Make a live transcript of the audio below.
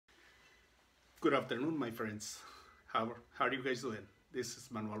Good afternoon, my friends. How are you guys doing? This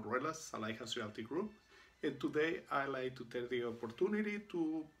is Manuel Ruelas, Lighthouse Realty Group, and today I like to take the opportunity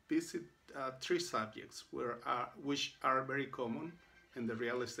to visit three subjects which are very common in the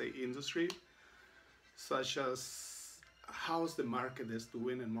real estate industry, such as how's the market is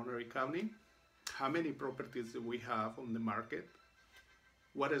doing in Monterey County, how many properties do we have on the market,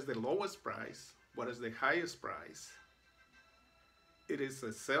 what is the lowest price, what is the highest price, it is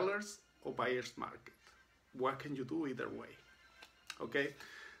a seller's or buyer's market. What can you do either way? Okay,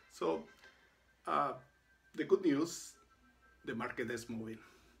 so the good news, the market is moving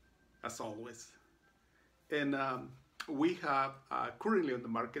as always, and we have currently on the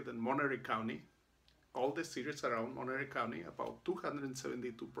market in Monterey County, all the cities around Monterey County, about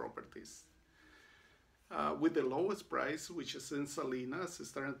 272 properties. With the lowest price, which is in Salinas,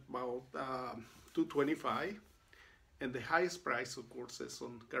 starting at about $225, and the highest price, of course, is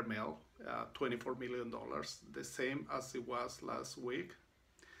on Carmel, $24 million, the same as it was last week.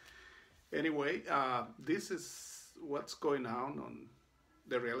 Anyway, this is what's going on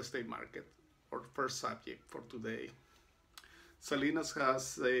the real estate market, our first subject for today. Salinas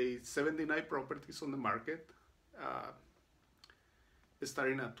has 79 properties on the market,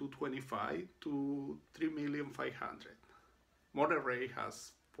 starting at $225 to $3,500,000. Monterey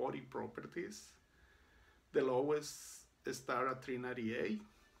has 40 properties. The lowest start at $398,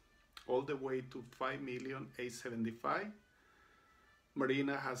 all the way to $5,875,000.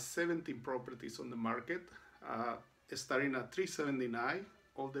 Marina has 17 properties on the market, starting at $379,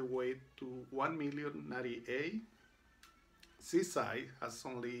 all the way to $1,098,000. Seaside has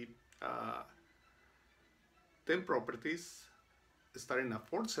only 10 properties, starting at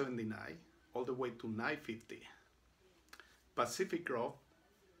 $479, all the way to $950. Pacific Grove,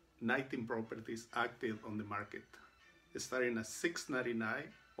 19 properties active on the market, starting at $699,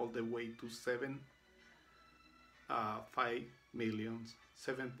 all the way to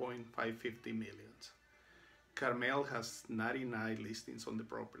 $7.550 million. Carmel has 99 listings on the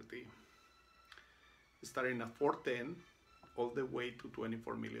property, starting at $410, all the way to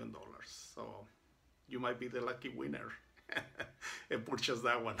 $24 million. So you might be the lucky winner and purchase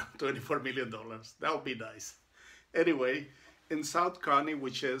that one, $24 million. That would be nice. Anyway, in South County,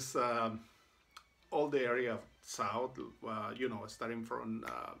 which is all the area of South, starting from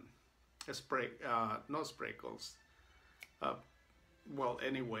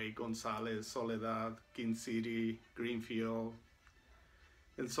Gonzales, Soledad, King City, Greenfield,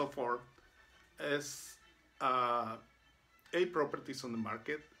 and so forth, is 8 properties on the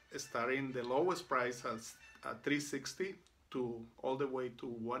market, starting the lowest price as $360 to all the way to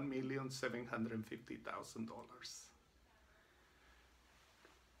 $1,750,000.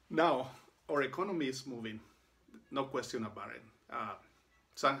 Now, our economy is moving, no question about it.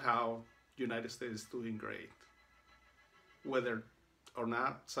 Somehow, United States is doing great. Whether or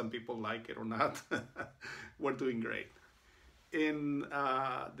not, some people like it or not, we're doing great. In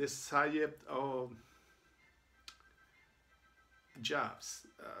the subject of jobs,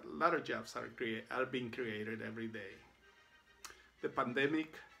 a lot of jobs are being created every day. The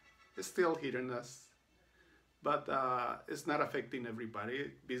pandemic is still hitting us, but it's not affecting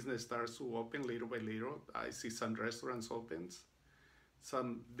everybody. Business starts to open little by little. I see some restaurants open,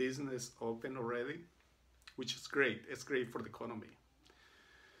 some business open already, which is great. It's great for the economy.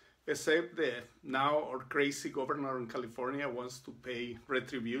 Except that now our crazy governor in California wants to pay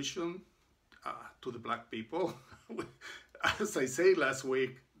retribution to the black people. As I said last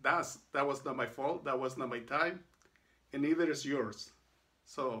week, that was not my fault. That was not my time, and neither is yours.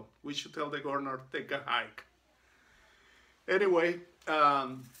 So we should tell the governor, take a hike. Anyway,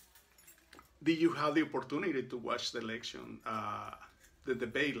 did you have the opportunity to watch the election, the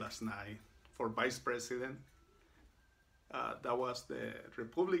debate last night for vice president? That was the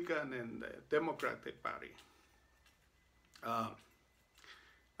Republican and the Democratic Party. I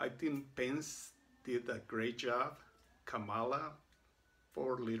think Pence did a great job. Kamala,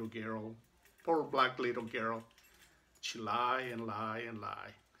 poor little girl, poor black little girl. She lie and lie and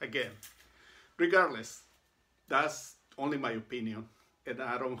lie. Again, regardless, that's only my opinion, and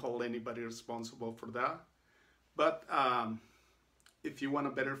I don't hold anybody responsible for that. But if you want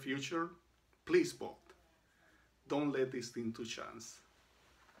a better future, please vote. Don't let this thing to chance.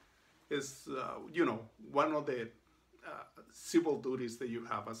 It's, one of the civil duties that you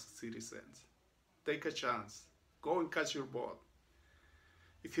have as citizens. Take a chance. Go and cast your vote.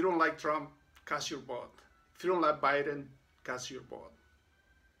 If you don't like Trump, cast your vote. If you don't like Biden, cast your vote.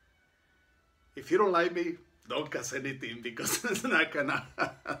 If you don't like me, don't cast anything, because it's not gonna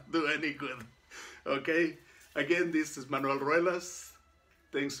do any good. Okay? Again, this is Manuel Ruelas,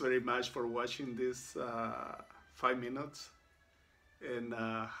 Thanks very much for watching this 5 minutes, and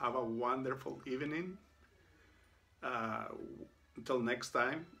have a wonderful evening. Until next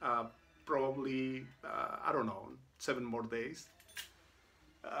time, probably, I don't know, 7 more days.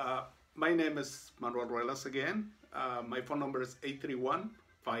 My name is Manuel Ruelas again. My phone number is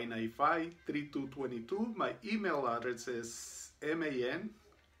 831-595-3222. My email address is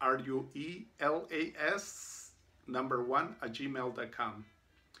manruelas1@gmail.com.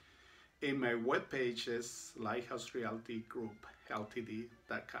 And my webpage is Lighthouse Realty Group,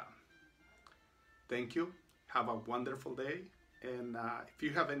 Ltd.com. Thank you. Have a wonderful day. And if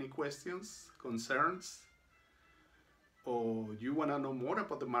you have any questions, concerns, or you want to know more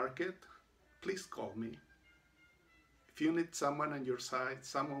about the market, please call me. If you need someone on your side,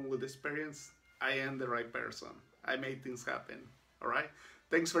 someone with experience, I am the right person. I make things happen. All right?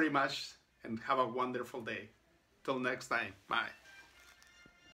 Thanks very much and have a wonderful day. Till next time. Bye.